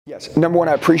Yes, number one,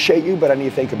 I appreciate you, but I need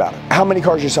to think about it. How many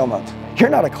cars you sell a month? You're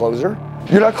not a closer.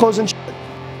 You're not closing shit.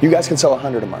 You guys can sell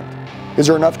 100 a month. Is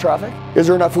there enough traffic? Is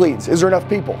there enough leads? Is there enough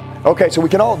people? Okay, so we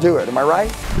can all do it, am I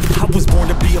right? I was born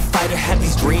to be a fighter, had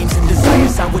these dreams and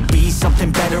desires. I would be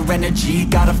something better, energy,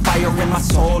 got a fire in my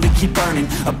soul to keep burning,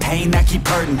 a pain that keep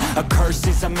hurting, a curse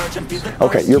is emerging.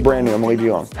 Okay, you're brand new, I'm gonna leave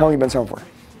you alone. How long have you been selling for?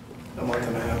 A month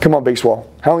and a half. Come on, Big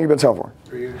Swole. How long have you been selling for?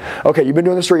 3 years. Okay, you've been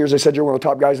doing this 3 years. They said you're one of the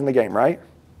top guys in the game, right?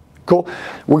 Cool.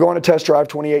 We're going to test drive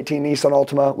 2018 Nissan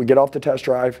Altima. We get off the test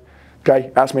drive.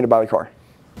 Okay, ask me to buy the car.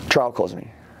 Trial close me.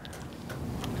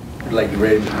 Like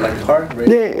ready, like the car?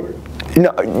 Ready?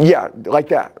 Yeah, like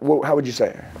that. How would you say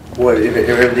it? What, if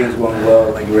everything's going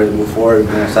well, like you're ready to move forward,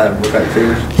 you're going to decide to work out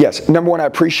your figures? Yes. Number one, I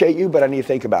appreciate you, but I need to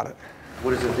think about it.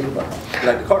 What does it think about? You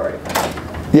like the car, right?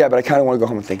 Yeah, but I kind of want to go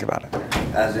home and think about it.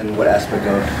 As in what aspect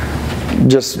of?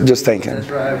 Just thinking. Test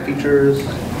drive, features?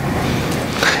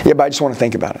 Yeah, but I just want to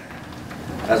think about it.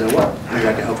 As in what? Maybe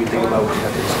I can help you think about what you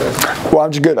have to discuss. Well,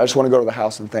 I'm just good. I just want to go to the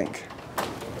house and think.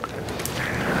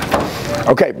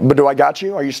 Okay, but do I got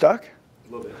you? Are you stuck? A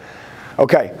little bit.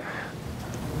 Okay.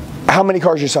 How many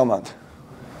cars you sell a month?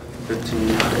 15.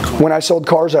 When I sold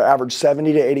cars, I averaged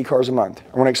 70 to 80 cars a month.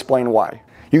 I want to explain why.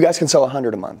 You guys can sell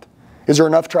 100 a month. Is there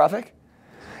enough traffic?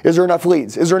 Is there enough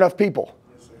leads? Is there enough people?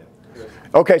 Yes.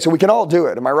 Okay, so we can all do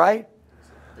it. Am I right?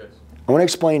 Yes. I want to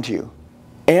explain to you.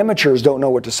 Amateurs don't know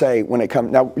what to say when it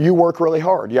comes. Now, you work really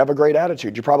hard. You have a great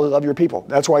attitude. You probably love your people.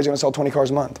 That's why he's going to sell 20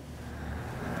 cars a month.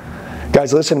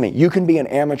 Guys, listen to me. You can be an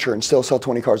amateur and still sell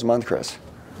 20 cars a month, Chris.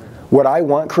 What I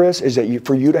want, Chris, is that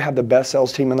for you to have the best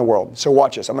sales team in the world. So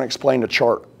watch this. I'm going to explain the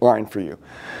chart line for you.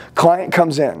 Client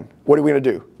comes in. What are we going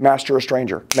to do? Master a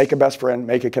stranger. Make a best friend.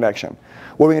 Make a connection.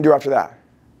 What are we going to do after that?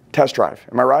 Test drive.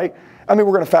 Am I right? I mean,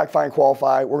 we're going to fact find,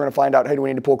 qualify. We're going to find out, hey, do we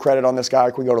need to pull credit on this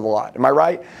guy? Can we go to the lot? Am I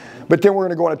right? But then we're going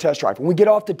to go on a test drive. When we get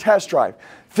off the test drive,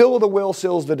 fill of the will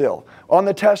seals the deal. On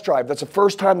the test drive, that's the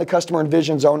first time the customer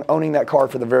envisions owning that car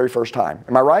for the very first time.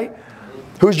 Am I right?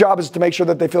 Whose job is it to make sure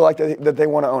that they feel like that they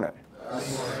want to own it?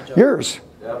 Yours.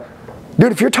 Yep.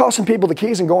 Dude, if you're tossing people the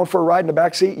keys and going for a ride in the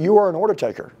back seat, you are an order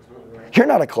taker. You're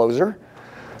not a closer.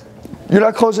 You're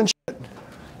not closing shit.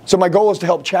 So my goal is to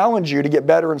help challenge you to get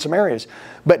better in some areas.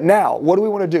 But now, what do we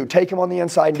want to do? Take them on the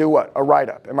inside and do what? A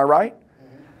write-up. Am I right?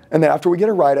 And then after we get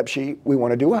a write-up sheet, we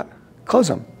want to do what? Close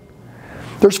them.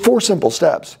 There's 4 simple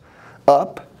steps.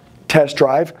 Up, test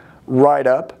drive,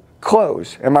 write-up,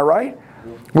 close. Am I right?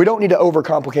 We don't need to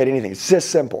overcomplicate anything. It's just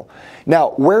simple.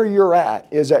 Now, where you're at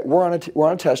is that we're on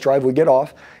a test drive. We get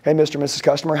off. Hey, Mr. and Mrs.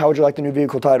 Customer, how would you like the new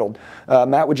vehicle titled?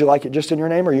 Matt, would you like it just in your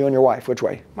name or you and your wife? Which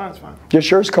way? Mine's fine. Just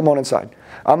yours? Come on inside.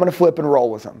 I'm going to flip and roll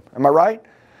with him. Am I right?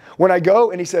 When I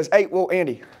go and he says, hey, well,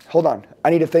 Andy, hold on. I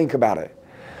need to think about it.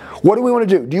 What do we want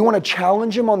to do? Do you want to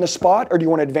challenge him on the spot or do you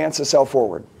want to advance the sell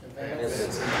forward?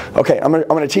 Advance. Okay, I'm going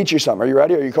to teach you something. Are you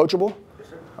ready? Are you coachable? Yes,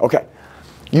 sir. Okay.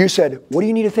 You said, what do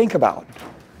you need to think about?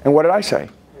 And what did I say?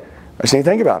 I said,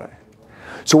 think about it.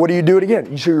 So what do you do it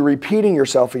again? So you're repeating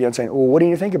yourself again saying, well, what do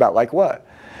you need to think about? Like what?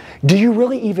 Do you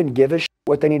really even give a shit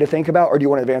what they need to think about or do you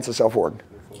want to advance the sell forward?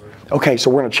 Okay, so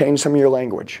we're going to change some of your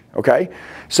language, okay?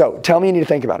 So tell me you need to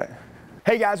think about it.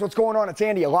 Hey guys, what's going on? It's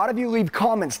Andy. A lot of you leave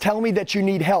comments telling me that you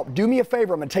need help. Do me a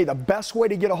favor. I'm going to tell you the best way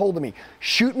to get a hold of me.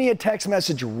 Shoot me a text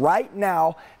message right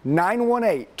now,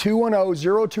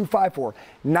 918-210-0254.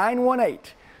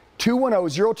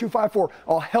 918-210-0254.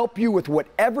 I'll help you with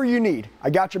whatever you need. I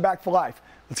got your back for life.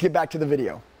 Let's get back to the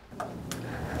video.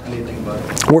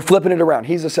 We're flipping it around.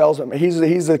 He's the salesman.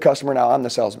 He's the customer now. I'm the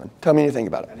salesman. Tell me anything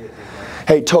about it.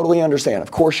 Hey, totally understand.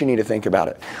 Of course you need to think about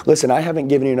it. Listen, I haven't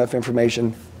given you enough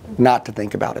information not to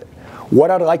think about it. What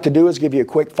I'd like to do is give you a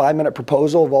quick 5-minute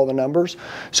proposal of all the numbers.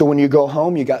 So when you go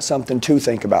home, you got something to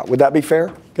think about. Would that be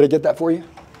fair? Could I get that for you?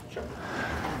 Sure.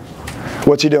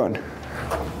 What's he doing?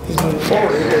 He's moving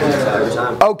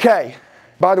forward. Okay.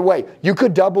 By the way, you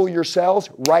could double your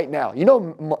sales right now. You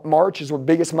know March is the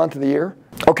biggest month of the year?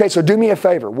 Okay, so do me a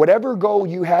favor. Whatever goal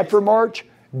you had for March,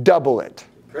 double it.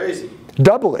 Crazy.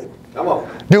 Double it. Come on.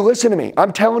 Dude, listen to me.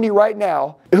 I'm telling you right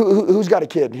now. Who's got a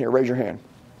kid here? Raise your hand.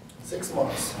 6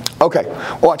 months. Okay,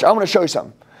 watch. I'm going to show you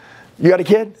something. You got a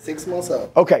kid? 6 months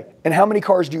up. Okay, and how many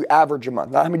cars do you average a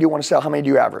month? Not how many do you want to sell, how many do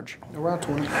you average? Around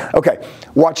 20. Okay,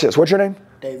 watch this. What's your name?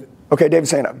 David. Okay, David,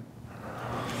 stand up.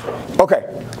 Okay,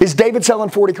 is David selling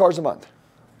 40 cars a month?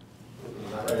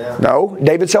 Not right now. No,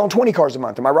 David's selling 20 cars a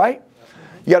month. Am I right?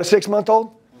 You got a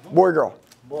 6-month-old? Boy or girl?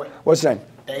 Boy. What's his name?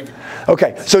 David.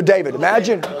 Okay, so David,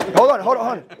 imagine, hold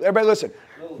on. Everybody listen.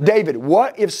 David,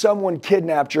 what if someone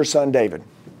kidnapped your son David?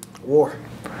 War.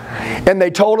 And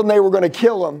they told him they were going to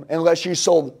kill him unless you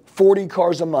sold 40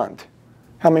 cars a month.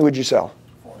 How many would you sell?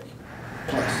 40.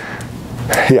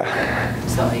 Yeah.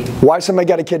 Why somebody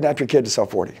got to kidnap your kid to sell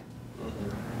 40?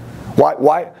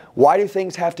 Why do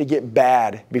things have to get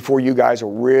bad before you guys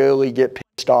will really get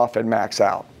pissed off and max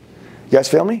out? You guys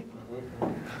feel me?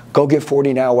 Go get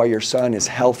 40 now while your son is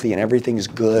healthy and everything's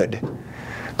good.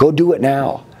 Go do it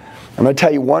now. I'm going to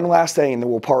tell you one last thing and then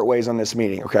we'll part ways on this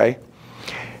meeting, okay?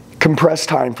 Compressed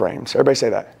time frames. Everybody say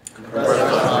that.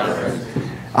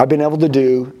 I've been able to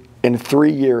do in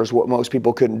 3 years what most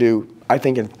people couldn't do, I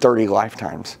think, in 30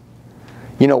 lifetimes.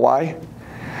 You know why?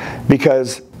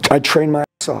 Because I train my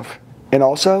ass off. And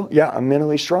also, yeah, I'm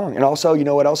mentally strong. And also, you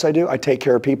know what else I do? I take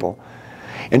care of people.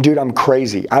 And dude, I'm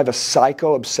crazy. I have a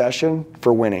psycho obsession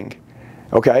for winning.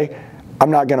 Okay?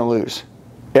 I'm not going to lose.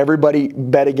 Everybody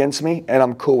bet against me, and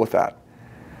I'm cool with that.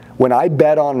 When I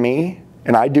bet on me,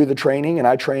 and I do the training, and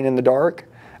I train in the dark,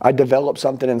 I develop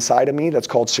something inside of me that's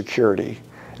called security.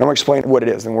 And I'm going to explain what it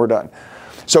is, and we're done.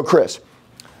 So, Chris,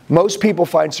 most people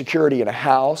find security in a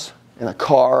house, in a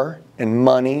car, in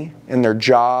money, in their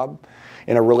job,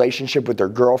 in a relationship with their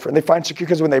girlfriend. They find security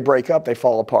because when they break up, they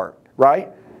fall apart, right?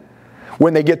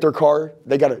 When they get their car,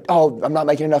 they got to, oh, I'm not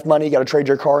making enough money, you got to trade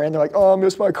your car in. They're like, oh, I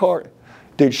miss my car.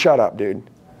 Dude, shut up, dude.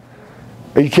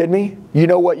 Are you kidding me? You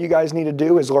know what you guys need to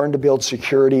do is learn to build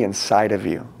security inside of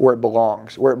you, where it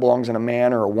belongs in a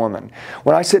man or a woman.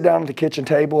 When I sit down at the kitchen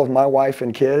table with my wife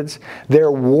and kids,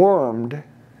 they're warmed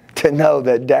to know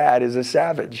that dad is a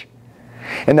savage.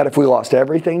 And that if we lost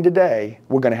everything today,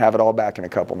 we're going to have it all back in a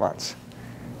couple months.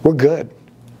 We're good.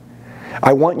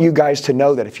 I want you guys to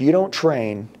know that if you don't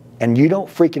train and you don't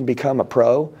freaking become a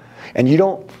pro and you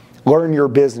don't learn your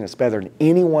business better than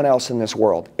anyone else in this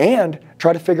world and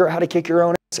try to figure out how to kick your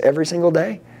own ass every single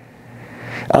day,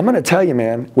 I'm going to tell you,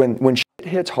 man, when shit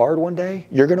hits hard one day,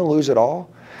 you're going to lose it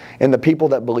all. And the people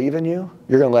that believe in you,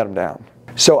 you're going to let them down.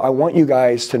 So I want you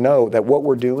guys to know that what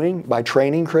we're doing by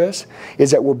training Chris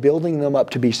is that we're building them up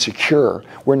to be secure,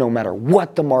 where no matter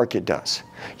what the market does,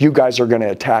 you guys are going to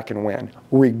attack and win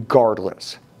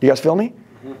regardless. You guys feel me?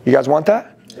 You guys want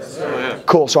that? Yes, sir.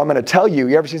 Cool. So I'm going to tell you,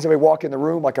 you ever seen somebody walk in the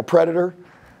room like a predator?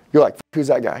 You're like, who's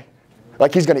that guy?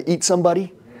 Like he's going to eat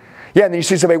somebody? Yeah, and then you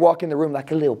see somebody walk in the room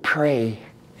like a little prey.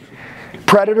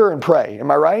 Predator and prey. Am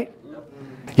I right?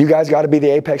 You guys got to be the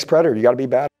apex predator. You got to be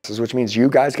badasses, which means you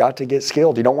guys got to get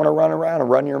skilled. You don't want to run around and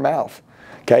run your mouth.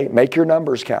 Okay? Make your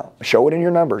numbers count. Show it in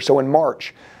your numbers. So in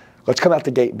March, let's come out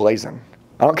the gate blazing.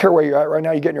 I don't care where you're at right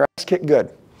now. You're getting your ass kicked?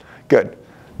 Good. Good.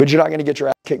 But you're not going to get your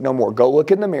ass kicked no more. Go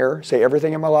look in the mirror. Say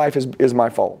everything in my life is my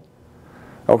fault.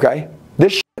 Okay?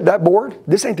 This shit, that board,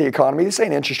 this ain't the economy. This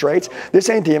ain't interest rates. This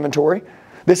ain't the inventory.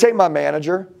 This ain't my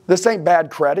manager. This ain't bad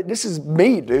credit. This is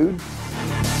me, dude.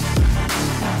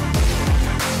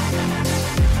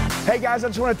 Hey guys, I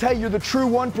just want to tell you, you're the true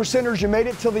 1%ers. You made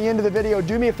it till the end of the video.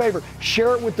 Do me a favor,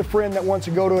 share it with the friend that wants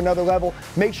to go to another level.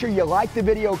 Make sure you like the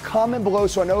video, comment below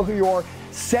so I know who you are.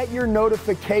 Set your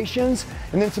notifications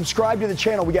and then subscribe to the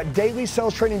channel. We got daily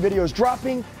sales training videos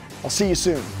dropping. I'll see you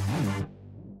soon.